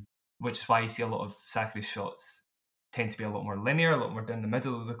 which is why you see a lot of Sakkari's shots tend to be a lot more linear, a lot more down the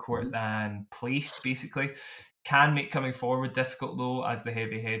middle of the court than placed, basically. Can make coming forward difficult, though, as the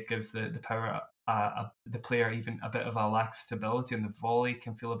heavy head gives the power the player even a bit of a lack of stability, and the volley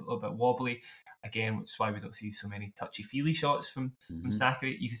can feel a little bit wobbly, again, which is why we don't see so many touchy-feely shots from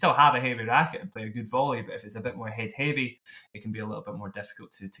Sakkari. You can still have a heavy racket and play a good volley, but if it's a bit more head-heavy, it can be a little bit more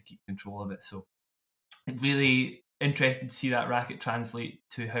difficult to keep control of it. So really interesting to see that racket translate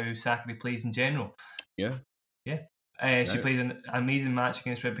to how Sakkari plays in general. Yeah. She played an amazing match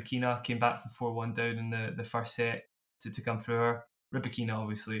against Rybakina, came back from 4-1 down in the first set to come through her. Rybakina,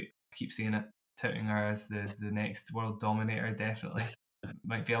 obviously, I keep saying it, touting her as the next world dominator, definitely.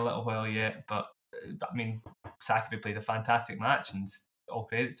 Might be a little while yet, but I mean, Sakkari played a fantastic match and all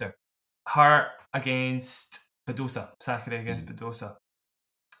credit to her. Her against Badosa, Sakkari against Badosa.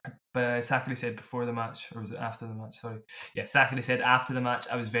 But Sakkari said before the match, or was it after the match? Sorry. Yeah, Sakkari said after the match,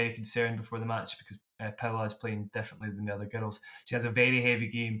 I was very concerned before the match because Pilla is playing differently than the other girls. She has a very heavy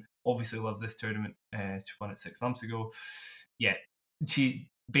game, obviously loves this tournament. She won it 6 months ago. Yeah, she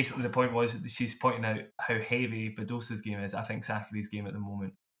basically, the point was that she's pointing out how heavy Badosa's game is. I think Sakkari's game at the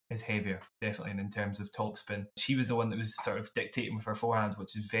moment is heavier, definitely, and in terms of topspin. She was the one that was sort of dictating with her forehand,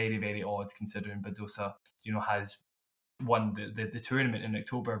 which is very, very odd considering Badosa, has won the tournament in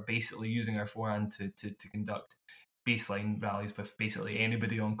October, basically using her forehand to conduct baseline rallies with basically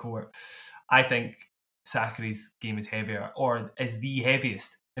anybody on court. I think Sakkari's game is heavier, or is the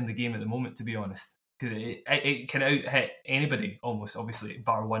heaviest in the game at the moment, to be honest. Because it can out-hit anybody, almost, obviously,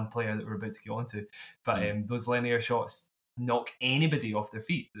 bar one player that we're about to get onto. But those linear shots knock anybody off their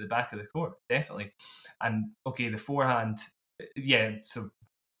feet at the back of the court, definitely. And, okay, the forehand, so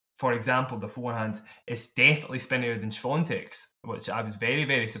for example, the forehand is definitely spinnier than Swiatek's, which I was very,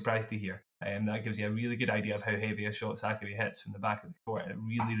 very surprised to hear. That gives you a really good idea of how heavy a shot Sakkari hits from the back of the court, and it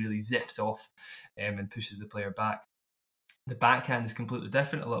really, really zips off and pushes the player back. The backhand is completely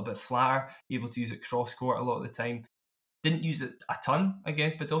different, a little bit flatter, able to use it cross court a lot of the time. Didn't use it a ton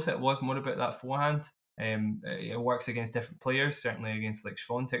against Badosa. It was more about that forehand. It works against different players, certainly against like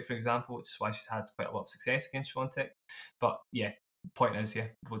Swiatek, for example, which is why she's had quite a lot of success against Swiatek. But yeah, point is,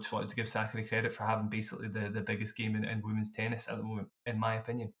 we just wanted to give Sakkari credit for having basically the biggest game in women's tennis at the moment, in my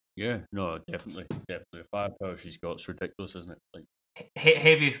opinion. Yeah, no, definitely. The firepower she's got is ridiculous, isn't it? Like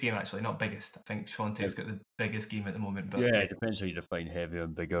heaviest game, actually, not biggest. I think Swiatek's got the biggest game at the moment. But it depends how you define heavy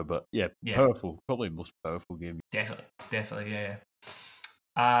and bigger. But yeah, powerful, probably the most powerful game. Definitely, yeah.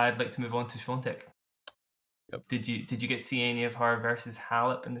 I'd like to move on to Swiatek. Yep. Did you get to see any of her versus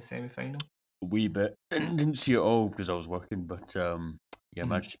Halep in the semi-final? A wee bit. Didn't see it all because I was working, but I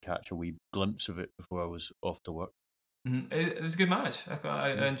managed to catch a wee glimpse of it before I was off to work. It was a good match.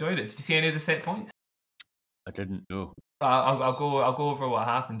 I enjoyed it. Did you see any of the set points? I didn't know. I'll go over what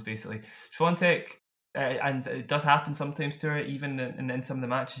happened basically. Swiatek, and it does happen sometimes to her, even in some of the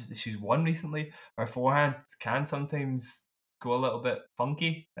matches that she's won recently. Her forehand can sometimes go a little bit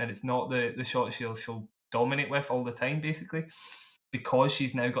funky, and it's not the shot she'll dominate with all the time, basically. Because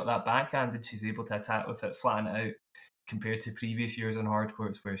she's now got that backhand and she's able to attack with it, flatten it out, compared to previous years on hard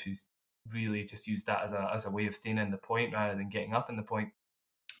courts where she's really just used that as a way of staying in the point rather than getting up in the point.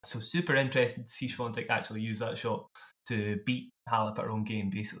 So super interested to see Swiatek actually use that shot to beat Halep at her own game,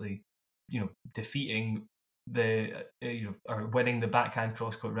 basically, defeating or winning the backhand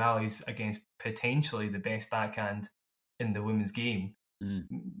cross court rallies against potentially the best backhand in the women's game.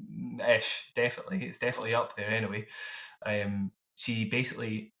 Ish, definitely. It's definitely up there anyway. She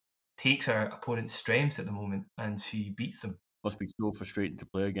basically takes her opponent's strengths at the moment and she beats them. Must be so frustrating to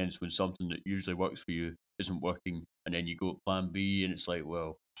play against when something that usually works for you isn't working, and then you go to plan B, and it's like,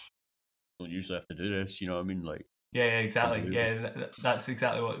 well, don't usually have to do this. You know what I mean? Like, Yeah, exactly. Yeah, that's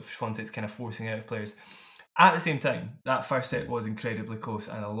exactly what Swiatek's kind of forcing out of players. At the same time, that first set was incredibly close,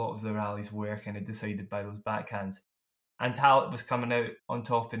 and a lot of the rallies were kind of decided by those backhands. And Halep was coming out on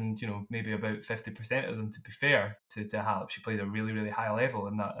top in, maybe about 50% of them, to be fair to Halep. She played a really, really high level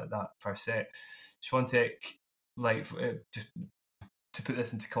in that first set. Swiatek, just to put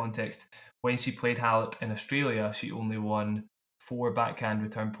this into context, when she played Halep in Australia, she only won 4 backhand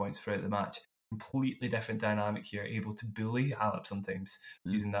return points throughout the match. Completely different dynamic here, able to bully Halep sometimes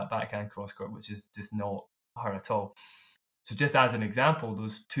using that backhand cross court, which is just not her at all. So just as an example,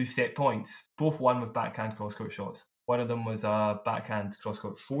 those 2 set points, both won with backhand cross court shots. One of them was a backhand cross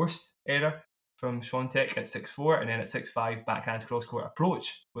court forced error from Swiatek at 6-4, and then at 6-5 backhand cross court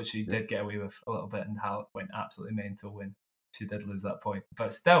approach, which she did get away with a little bit, and Halep went absolutely mental when she did lose that point.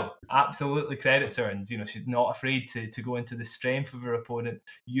 But still, absolutely credit to her, and she's not afraid to go into the strength of her opponent,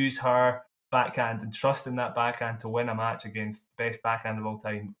 use her backhand and trust in that backhand to win a match against the best backhand of all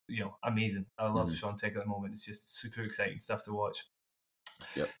time. Amazing. I love Swiatek at the moment. It's just super exciting stuff to watch.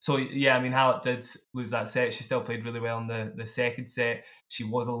 Yep. So yeah, I mean, Halep did lose that set. She still played really well in the second set. She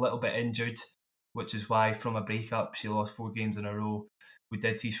was a little bit injured, which is why from a breakup she lost 4 games in a row. We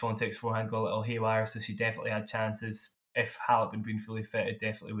did see Swiatek's forehand go a little haywire, so she definitely had chances. If Halep had been fully fit, it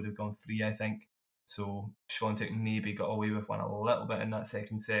definitely would have gone 3, I think. So Swiatek maybe got away with one a little bit in that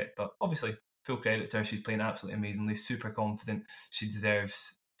second set, but obviously full credit to her. She's playing absolutely amazingly, super confident. She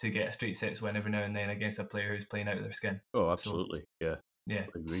deserves to get a straight sets win every now and then against a player who's playing out of their skin. Oh, absolutely. So, yeah.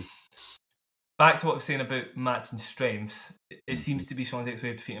 I agree. Back to what I was saying about matching strengths, it seems to be Swiatek's way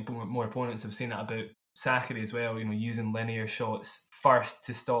of defeating more opponents. I've seen that about Sakkari as well, using linear shots first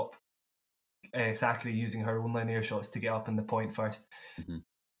to stop Sakkari using her own linear shots to get up in the point first.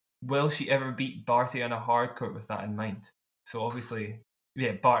 Will she ever beat Barty on a hard court with that in mind? So obviously,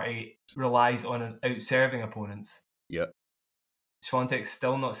 Barty relies on out-serving opponents. Yeah. Swiatek's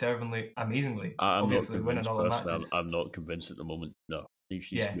still not serving amazingly. I'm obviously not winning all the matches. I'm not convinced at the moment. No, I think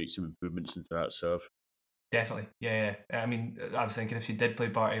she needs to make some improvements into that serve. Definitely, yeah. I mean, I was thinking if she did play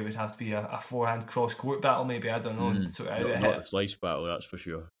Barty, it would have to be a forehand cross-court battle, maybe, I don't know. Not a slice battle, that's for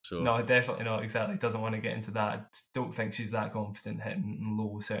sure. So no, definitely not, exactly. Doesn't want to get into that. I don't think she's that confident hitting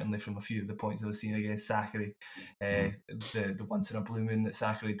low, certainly from a few of the points I've seen against Sakkari. The once in a blue moon that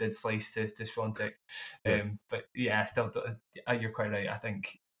Sakkari did slice to Swiatek. But yeah, still, you're quite right.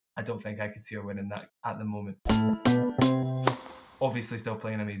 I don't think I could see her winning that at the moment. Obviously still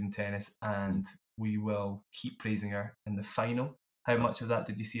playing amazing tennis, and we will keep praising her in the final. How much of that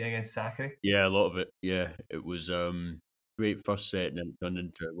did you see against Sakkari? Yeah, a lot of it. Yeah, it was great first set, and then it turned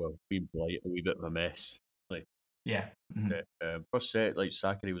into, well, being polite, a wee bit of a mess. First set, like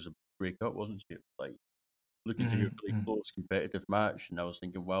Sakkari was a break-up, wasn't she? Like looking to be a really close competitive match, and I was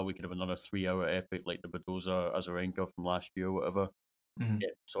thinking, wow, we could have another 3-hour epic like the Badoza Azarenka from last year or whatever.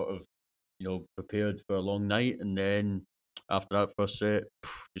 Get sort of, prepared for a long night, and then after that first set,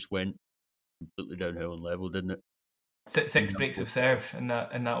 just went completely downhill in level, didn't it? Six breaks of serve in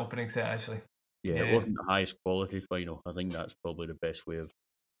that opening set, actually. Yeah, it wasn't the highest quality final. I think that's probably the best way of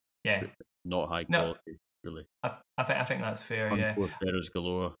not high quality, really. I think that's fair. Unforced errors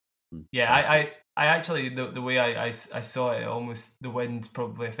galore. Yeah, I actually the way I saw it, almost the wind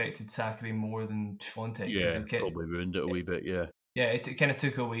probably affected Sakkari more than Swiatek. Yeah, probably ruined it a wee bit. Yeah. Yeah, it kind of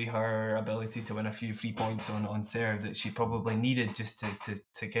took away her ability to win a few free points on serve that she probably needed just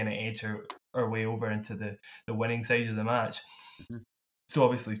to kind of edge her way over into the winning side of the match. So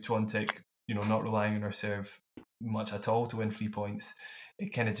obviously Swiatek, not relying on her serve much at all to win 3 points,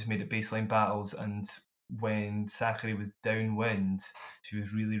 it kind of just made it baseline battles. And when Sakkari was downwind, she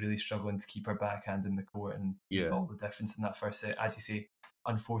was really, really struggling to keep her backhand in the court, and made all the difference in that first set. As you say,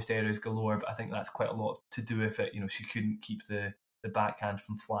 unforced errors galore, but I think that's quite a lot to do with it. She couldn't keep the backhand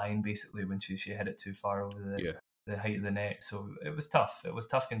from flying, basically, when she hit it too far over the height of the net. So it was tough. It was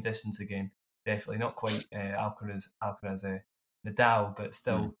tough conditions again. Definitely not quite Alcaraz Nadal, but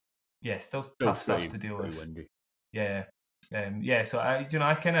still, still tough stuff to deal with. Windy. Yeah. So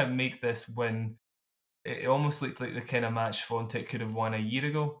I kind of make this win. It almost looked like the kind of match Swiatek could have won a year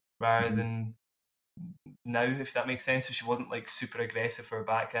ago, rather than now, if that makes sense. So she wasn't like super aggressive for her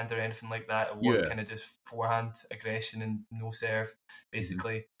backhand or anything like that. It was kind of just forehand aggression and no serve,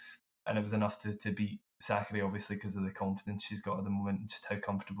 basically. And it was enough to beat Sakkari, obviously, because of the confidence she's got at the moment and just how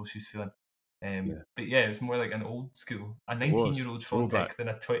comfortable she's feeling. But yeah, it was more like an old school, a 19-year-old Swiatek than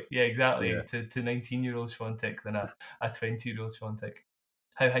a to 19-year-old Swiatek than a 20-year-old Swiatek.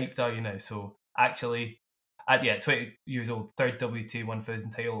 how hyped are you now? So actually, at 20 years old, third WTA 1000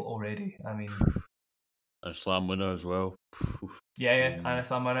 title already. I mean, a slam winner as well. and a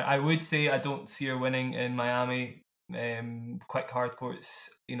slam winner. I would say I don't see her winning in Miami. Quick hard courts.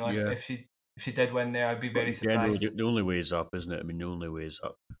 You know, if she did win there, I'd be very surprised. The only way is up, isn't it? I mean, the only way is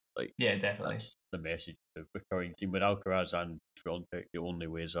up. Like, yeah, definitely. That's the message of the current team with Alcaraz and Swiatek. The only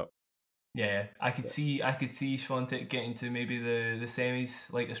way is up. Yeah, I could see Swiatek getting to maybe the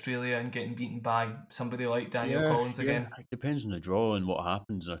semis like Australia and getting beaten by somebody like Danielle Collins again. It depends on the draw and what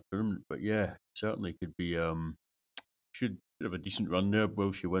happens in a tournament, but certainly could be. Should have a decent run there.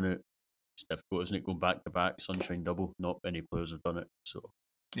 Will she win it? It's difficult, isn't it? Going back to back, Sunshine Double. Not many players have done it, so.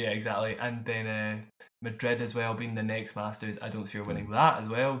 Yeah, exactly. And then Madrid as well, being the next Masters. I don't see her winning that as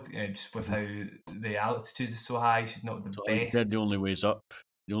well, just with how the altitude is so high. She's not the best. Like the only way is up.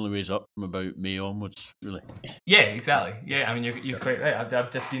 The only way is up from about May onwards, really. Yeah, exactly. Yeah, I mean, you're quite right.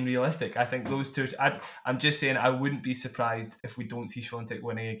 I've just been realistic. I think those two... I'm just saying I wouldn't be surprised if we don't see Swiatek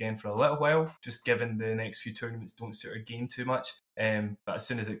winning again for a little while, just given the next few tournaments don't suit her game too much. But as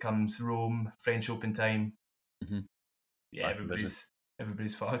soon as it comes Rome, French Open time,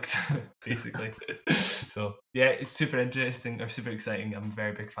 everybody's fucked, basically. So, yeah, it's super interesting, or super exciting. I'm a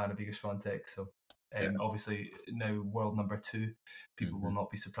very big fan of Iga Swiatek, so... obviously now world number 2, people will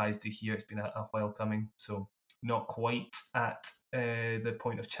not be surprised to hear it's been a while coming, so not quite at the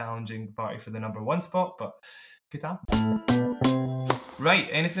point of challenging Barty for the number 1 spot, but good happen. Right,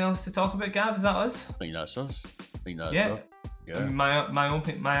 anything else to talk about, Gav? Is that us? I think that's us. Yeah. My own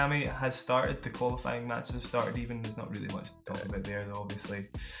Miami has started. The qualifying matches have started. Even there's not really much to talk about there, though. Obviously,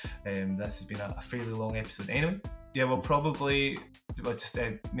 this has been a fairly long episode. Anyway, we'll probably just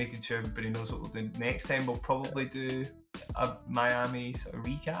making sure everybody knows what we'll do next time. We'll probably do a Miami sort of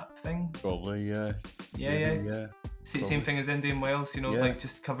recap thing. Probably, yeah. Yeah. Same thing as Indian Wales, like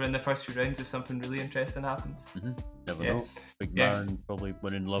just covering the first few rounds if something really interesting happens. Never know. Big man probably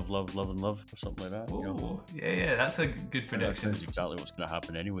winning love and love or something like that. Yeah, that's a good prediction. That's exactly what's going to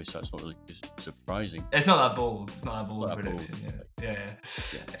happen anyway, so that's not really surprising. It's not that bold. It's not that bold prediction. Yeah.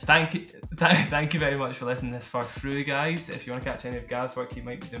 Thank you very much for listening this far through, guys. If you want to catch any of Gav's work, he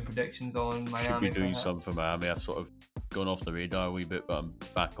might be doing predictions on Miami. Should be doing some for Miami. I've sort of gone off the radar a wee bit, but I'm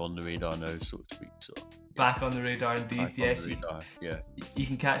back on the radar now, so to speak. So. Back on the radar indeed, yes. You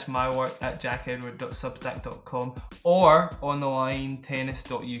can catch my work at jackedward.substack.com or on the line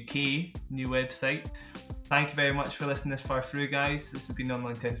tennis.uk, new website. Thank you very much for listening this far through, guys. This has been the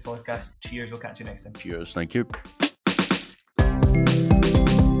Online Tennis Podcast. Cheers, we'll catch you next time. Cheers, thank you.